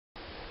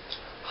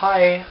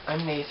Hi,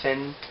 I'm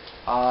Nathan.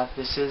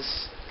 This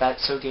is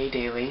That's So Gay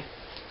Daily,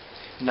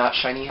 not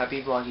Shiny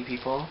Happy Vloggy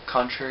People,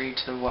 contrary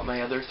to what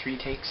my other 3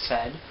 takes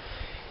said.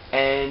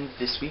 And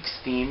this week's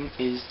theme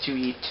is to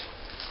eat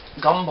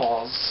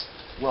gumballs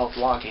while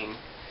vlogging,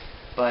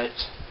 but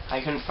I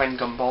couldn't find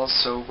gumballs,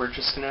 so we're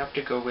just gonna have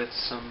to go with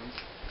some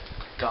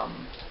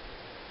gum.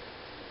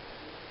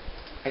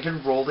 I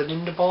could roll it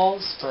into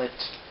balls, but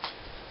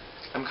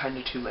I'm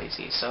kinda too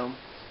lazy, so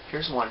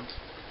here's one.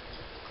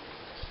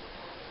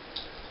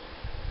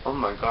 Oh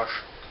my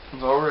gosh,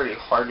 it's already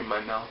hard in my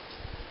mouth.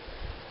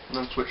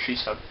 That's what she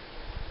said.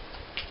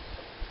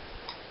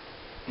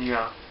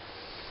 Yeah.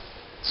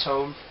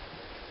 So,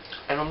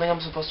 I don't think I'm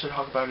supposed to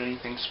talk about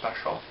anything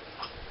special.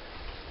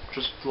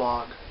 Just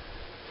vlog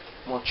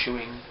while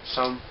chewing.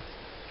 So,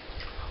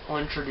 I'll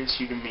introduce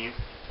you to me.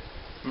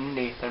 I'm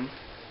Nathan,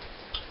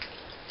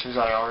 as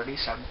I already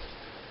said.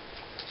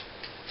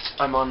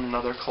 I'm on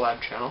another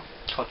collab channel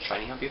called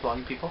Shiny Happy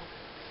Vloggy People,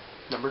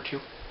 number 2.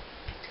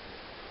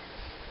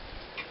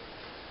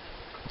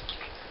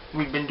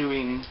 We've been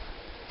doing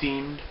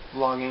themed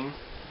vlogging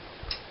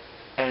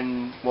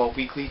and, well,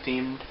 weekly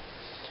themed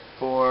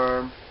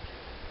for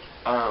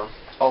a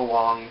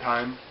long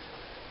time.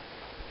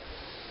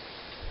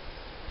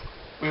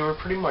 We were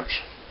pretty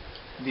much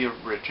the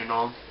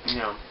original, you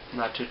know,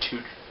 not to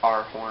toot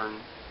our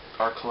horn,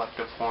 our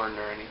collective horn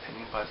or anything,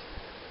 but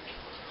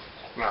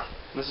yeah,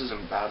 this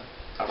isn't bad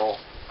at all.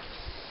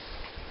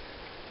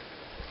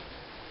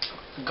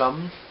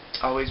 Gum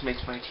always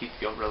makes my teeth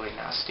feel really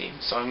nasty,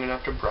 so I'm gonna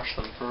have to brush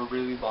them for a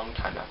really long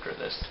time after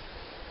this.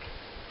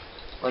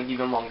 Like,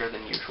 even longer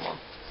than usual.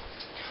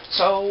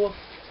 So,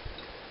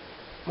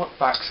 what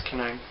facts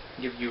can I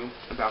give you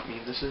about me?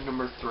 This is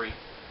number 3.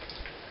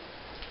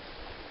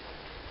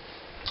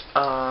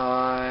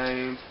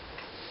 I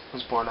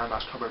was born on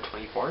October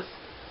 24th.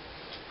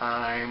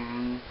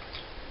 I'm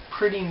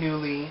pretty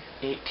newly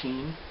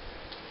 18.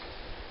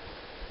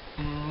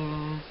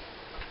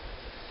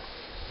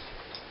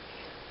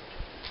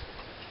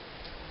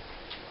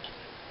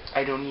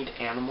 I don't eat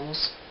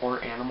animals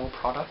or animal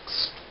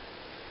products.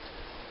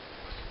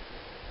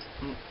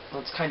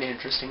 That's kind of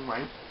interesting,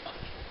 right?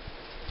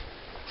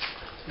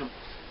 Yep.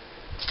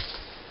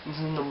 This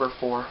is number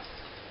 4.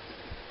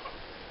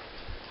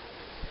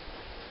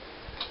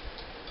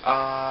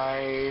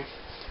 I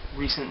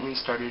recently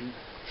started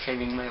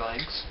shaving my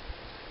legs.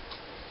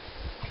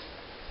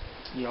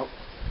 Yep.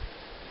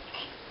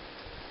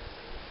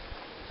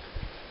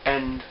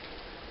 And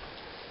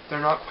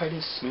they're not quite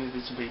as smooth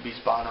as a baby's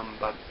bottom,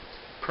 but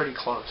pretty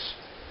close.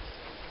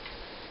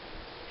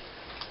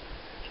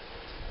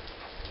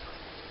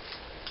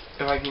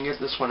 If I can get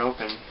this one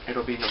open,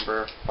 it'll be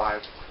number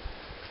 5.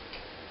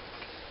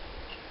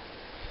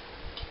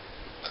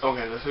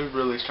 Okay, this is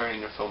really starting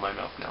to fill my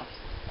mouth now.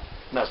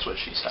 That's what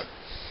she said.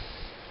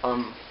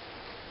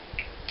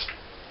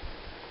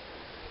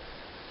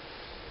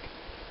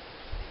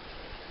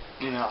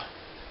 Yeah.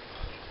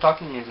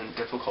 Talking isn't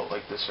difficult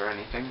like this or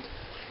anything.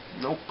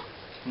 Nope.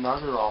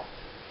 Not at all.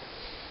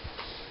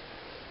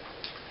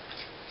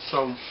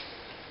 So,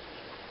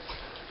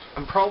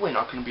 I'm probably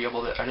not going to be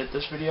able to edit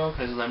this video,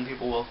 because then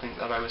people will think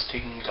that I was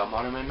taking gum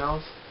out of my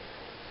mouth.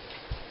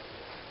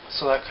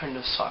 So that kind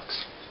of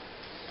sucks.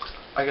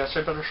 I guess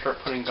I better start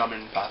putting gum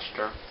in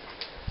faster.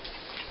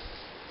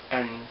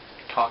 And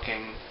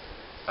talking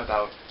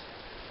about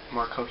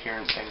more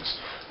coherent things.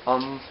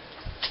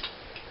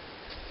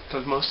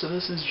 Because most of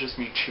this is just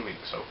me chewing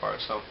so far,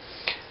 so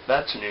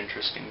that's an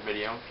interesting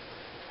video.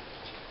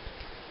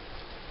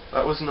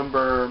 That was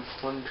number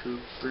 1, 2,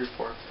 3,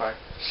 4, 5,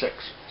 6.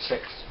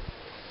 6.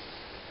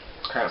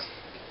 Okay.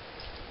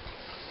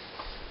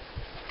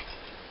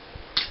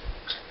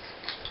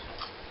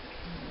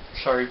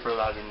 Sorry for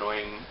that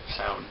annoying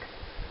sound.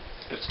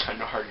 It's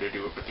kind of hard to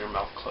do it with your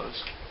mouth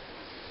closed.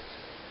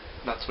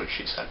 That's what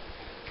she said.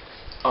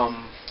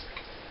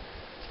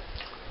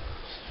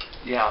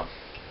 Yeah.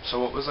 So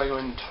what was I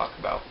going to talk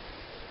about?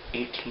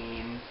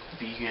 18,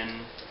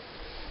 vegan,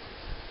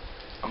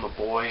 I'm a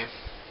boy.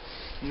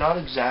 Not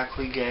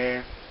exactly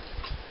gay.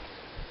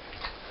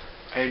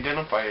 I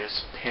identify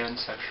as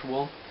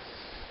pansexual,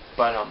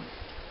 but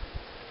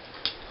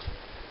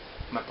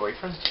my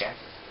boyfriend's gay.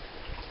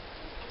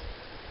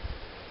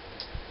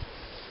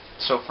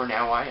 So for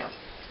now I am.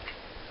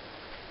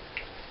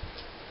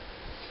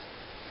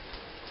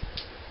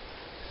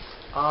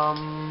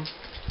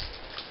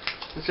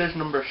 This is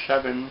number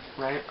 7,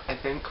 right? I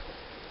think.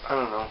 I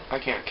don't know. I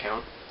can't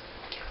count.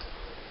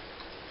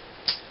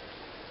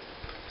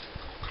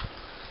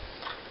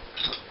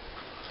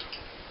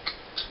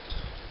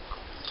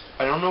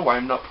 I don't know why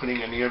I'm not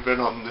putting any of it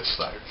on this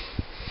side.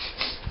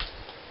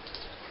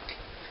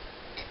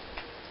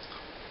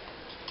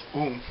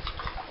 Ooh.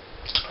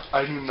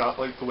 I do not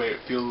like the way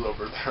it feels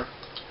over there.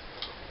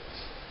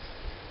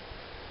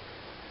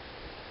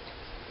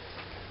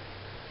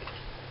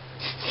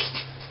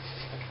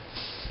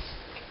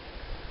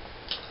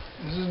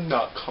 This is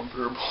not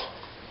comfortable.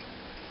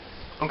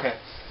 Okay.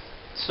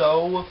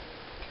 So,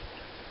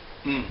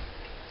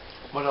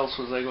 what else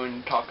was I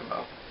going to talk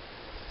about?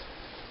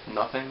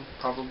 nothing,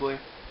 probably.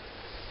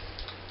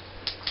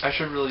 I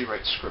should really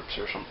write scripts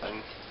or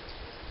something.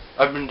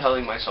 I've been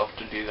telling myself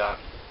to do that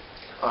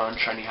on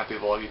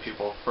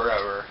ShinyHappyVloggyPPL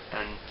forever,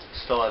 and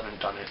still haven't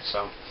done it,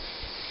 so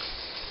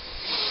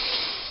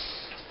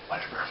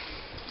whatever.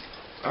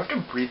 I have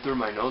to breathe through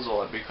my nose a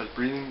lot because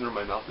breathing through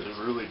my mouth is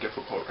really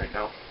difficult right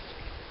now.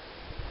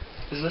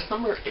 Is this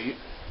number 8?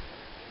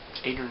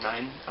 8 or 9?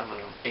 I don't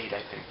know. 8,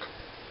 I think.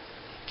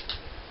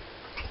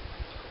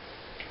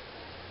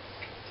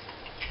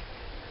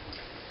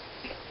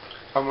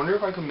 I wonder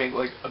if I could make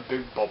like a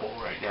big bubble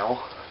right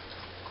now.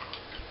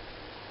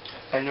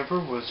 I never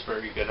was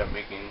very good at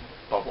making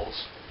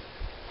bubbles,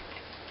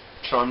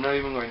 so I'm not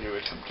even going to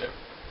attempt it.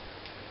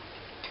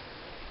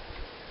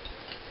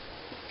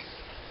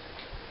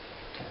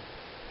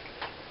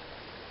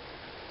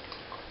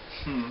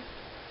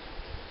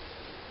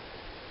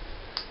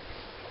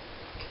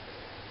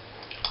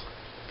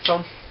 So,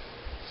 I'm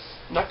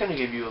not going to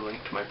give you a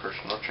link to my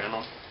personal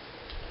channel,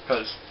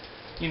 because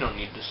you don't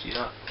need to see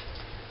that.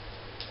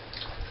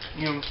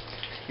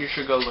 You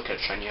should go look at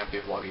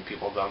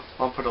ShinyHappyVloggyPPL though.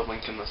 I'll put a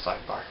link in the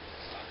sidebar,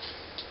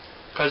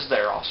 because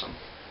they're awesome.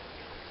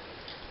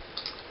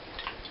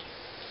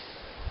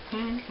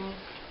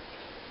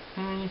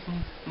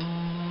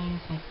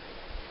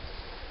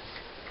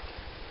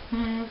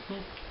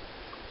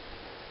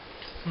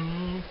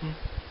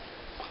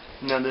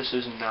 Now this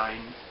is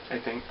 9, I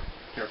think.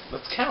 Here,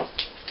 let's count.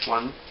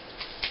 1,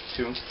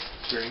 2,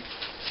 3,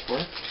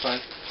 4,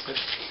 5, 6,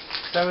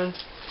 7,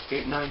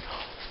 8, 9.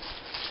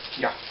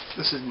 Yeah,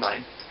 this is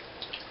 9.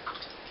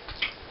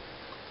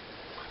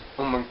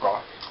 Oh my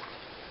gosh.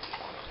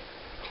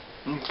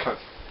 Okay.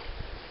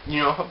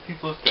 You know how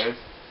people say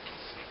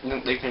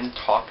that they can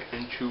talk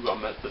and chew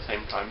gum at the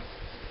same time?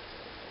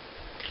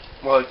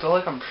 Well, I feel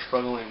like I'm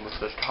struggling with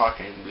this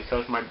talking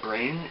because my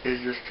brain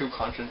is just too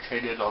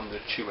concentrated on the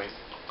chewing.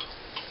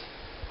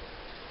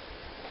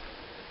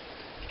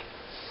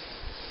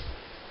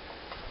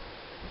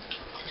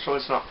 So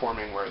it's not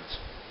forming words.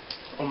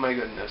 Oh my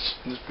goodness,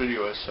 this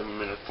video is 7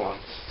 minutes long.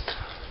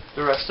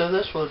 The rest of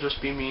this will just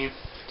be me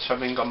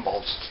shoving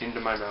gumballs into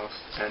my mouth,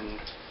 and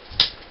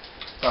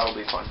that'll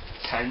be fun.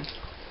 10.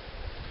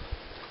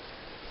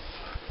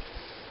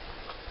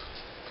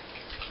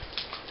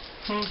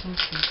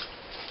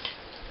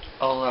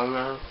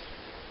 11.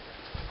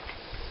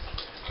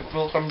 I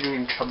feel like I'm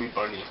doing Chubby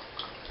Bunny.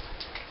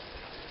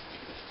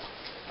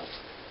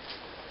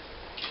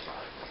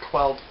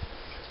 12.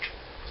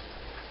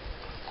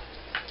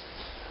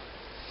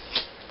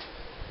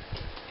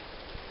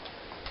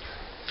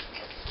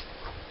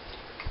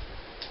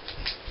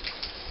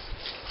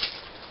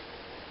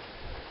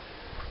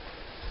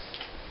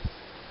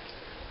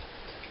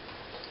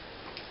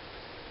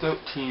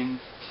 13.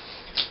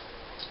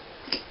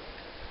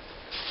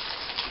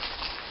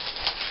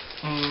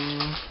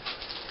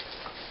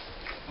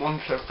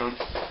 1 second.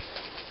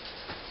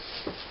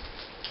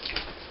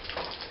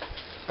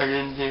 I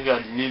didn't think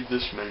I'd need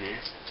this many.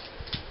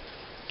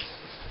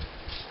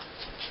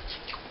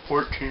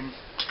 14.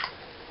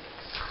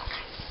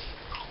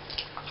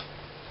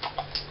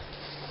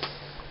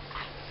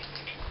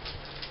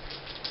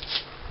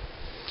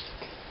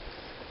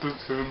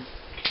 15.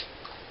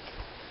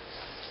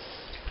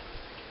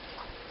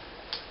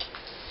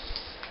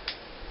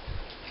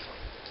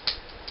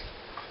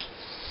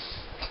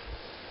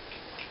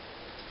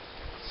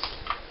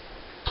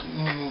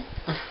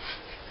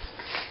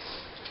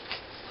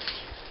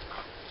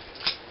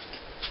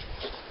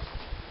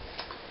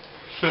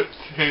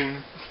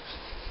 16.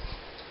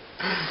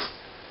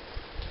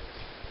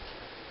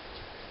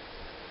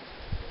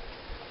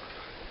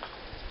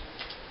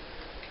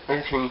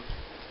 Actually,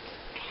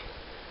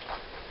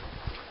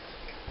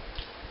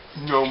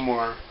 no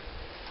more.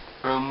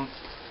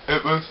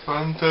 It was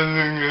fun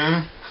sitting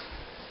in.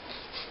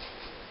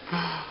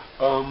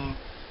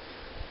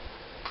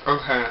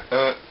 Okay,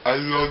 I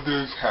love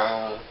this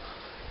channel,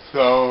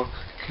 so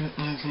keep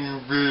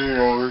making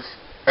videos.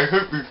 I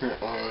hope you can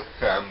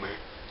understand me.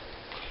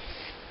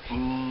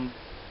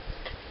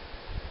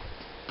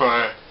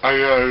 But I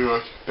gotta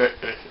go spit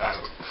this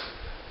out.